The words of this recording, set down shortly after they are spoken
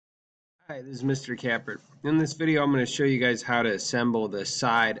Hi, this is Mr. Capert. In this video, I'm going to show you guys how to assemble the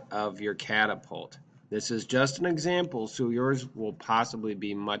side of your catapult. This is just an example, so yours will possibly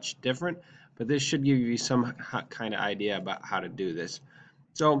be much different, but this should give you some kind of idea about how to do this.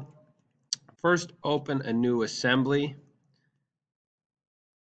 So, first open a new assembly.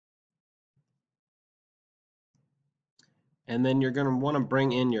 And then you're going to want to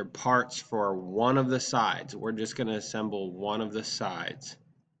bring in your parts for one of the sides. We're just going to assemble one of the sides.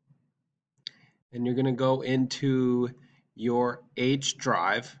 And you're going to go into your H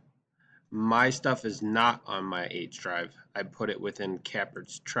drive. My stuff is not on my H drive. I put it within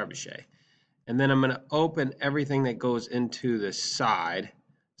Capert's trebuchet. And then I'm going to open everything that goes into the side.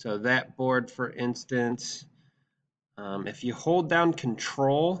 So that board, for instance, if you hold down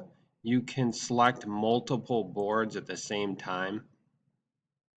Control, you can select multiple boards at the same time.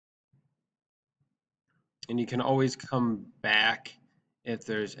 And you can always come back if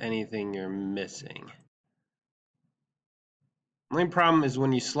there's anything you're missing. The only problem is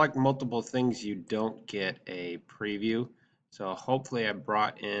when you select multiple things, you don't get a preview. So hopefully I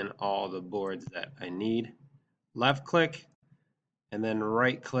brought in all the boards that I need. Left click and then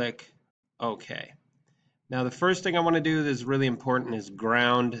right click OK. Now the first thing I want to do that is really important is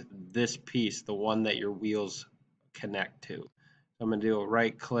ground this piece, the one that your wheels connect to. So I'm going to do a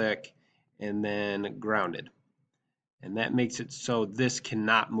right click and then grounded. And that makes it so this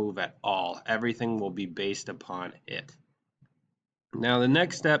cannot move at all. Everything will be based upon it. Now the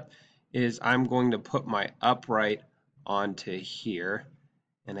next step is I'm going to put my upright onto here.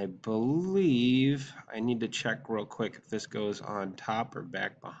 And I believe I need to check real quick if this goes on top or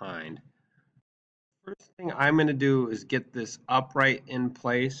back behind. First thing I'm going to do is get this upright in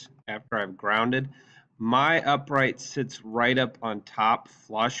place after I've grounded. My upright sits right up on top,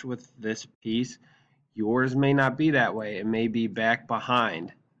 flush with this piece. Yours may not be that way. It may be back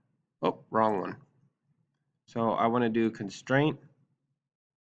behind. Oh, wrong one. So I want to do constraint.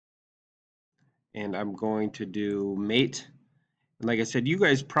 And I'm going to do mate. And like I said, you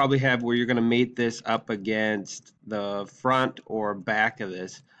guys probably have where you're going to mate this up against the front or back of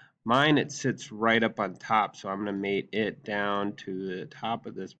this. Mine, it sits right up on top, so I'm going to mate it down to the top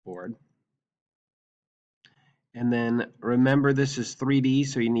of this board. And then remember, this is 3D,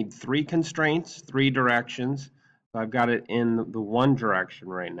 so you need 3 constraints, 3 directions. So I've got it in the one direction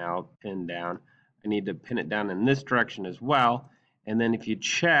right now, pinned down. I need to pin it down in this direction as well. And then if you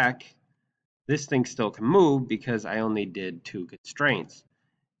check, this thing still can move because I only did 2 constraints.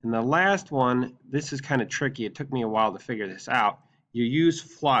 And the last one, this is kind of tricky. It took me a while to figure this out. You use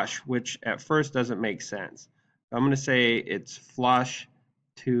flush, which at first doesn't make sense. I'm going to say it's flush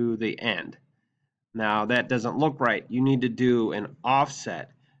to the end. Now that doesn't look right. You need to do an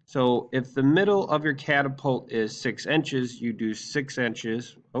offset. So if the middle of your catapult is 6 inches, you do 6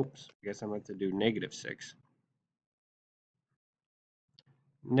 inches. Oops, I guess I'm going to do -6.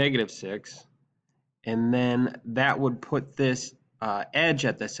 -6. And then that would put this edge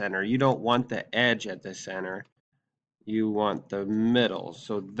at the center. You don't want the edge at the center. You want the middle.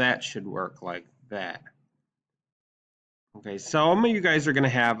 So that should work like that. Okay, some of you guys are going to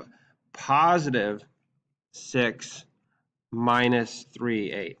have +6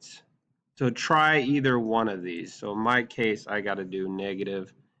 -3/8. So try either one of these. So in my case, I got to do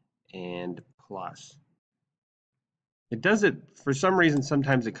negative and plus. It does it, for some reason,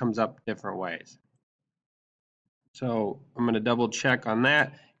 sometimes it comes up different ways. So I'm going to double check on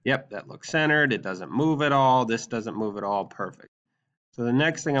that. Yep, that looks centered. It doesn't move at all. This doesn't move at all. Perfect. So the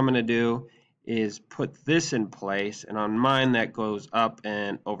next thing I'm going to do is put this in place, and on mine that goes up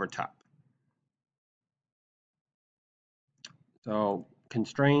and over top. So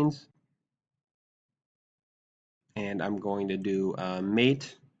constraints, and I'm going to do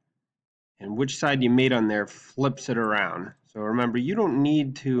mate, and which side you mate on there flips it around. So remember, you don't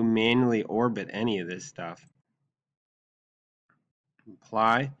need to manually orbit any of this stuff.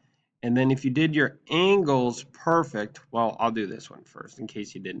 Apply. And then if you did your angles perfect, well, I'll do this one first in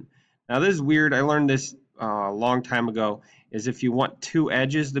case you didn't. Now this is weird. I learned this a long time ago, is if you want 2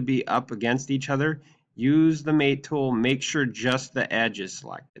 edges to be up against each other, use the mate tool, make sure just the edge is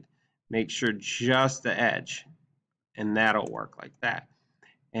selected. Make sure just the edge, and that'll work like that.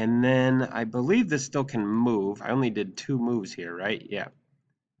 And then I believe this still can move. I only did 2 moves here, right? Yeah.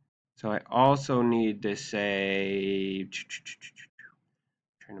 So I also need to say,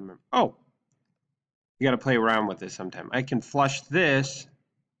 trying to remember. Oh, you got to play around with this sometime. I can flush this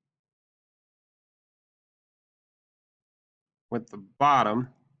with the bottom,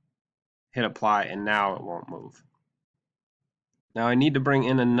 hit apply, and now it won't move. Now I need to bring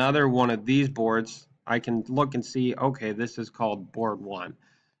in another one of these boards. I can look and see, okay, this is called board 1.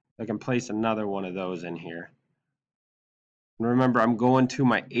 I can place another one of those in here. And remember, I'm going to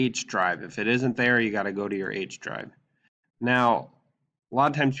my H drive. If it isn't there, you got to go to your H drive. Now, a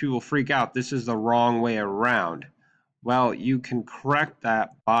lot of times people freak out. This is the wrong way around. Well, you can correct that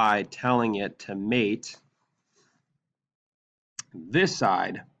by telling it to mate this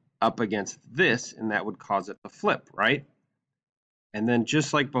side up against this, and that would cause it to flip, right? And then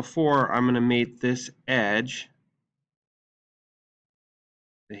just like before, I'm going to mate this edge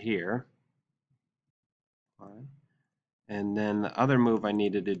to here. And then the other move I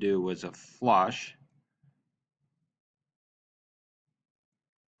needed to do was a flush.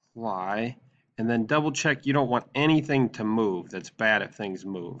 Fly. And then double check you don't want anything to move. That's bad if things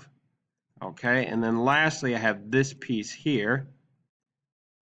move. Okay, and then lastly I have this piece here.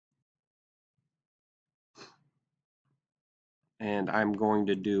 And I'm going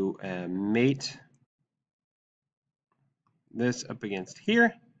to do a mate this up against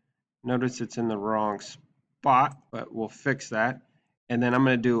here. Notice it's in the wrong spot, but we'll fix that. And then I'm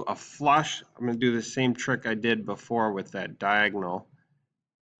going to do a flush. I'm going to do the same trick I did before with that diagonal.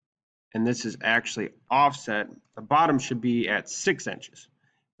 And this is actually offset. The bottom should be at 6 inches.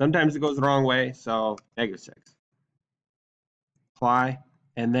 Sometimes it goes the wrong way, so -6. Apply.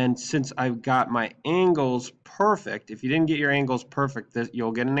 And then since I've got my angles perfect, if you didn't get your angles perfect,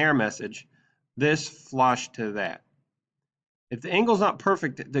 you'll get an error message. This flush to that. If the angle's not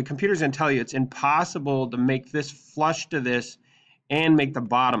perfect, the computer's going to tell you it's impossible to make this flush to this and make the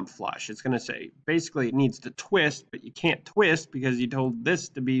bottom flush. It's going to say basically it needs to twist, but you can't twist because you told this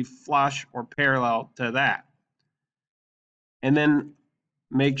to be flush or parallel to that. And then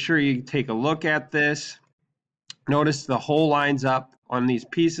make sure you take a look at this. Notice the whole lines up on these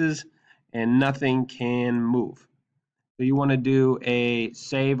pieces and nothing can move. So you want to do a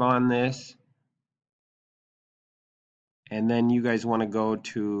save on this. And then you guys want to go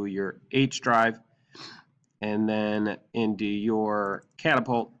to your H drive and then into your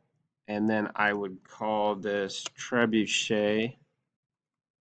catapult. And then I would call this Trebuchet.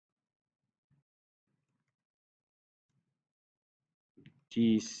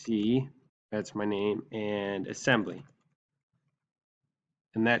 GC, that's my name, and assembly.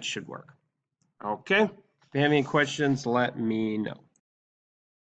 And that should work. Okay, if you have any questions, let me know.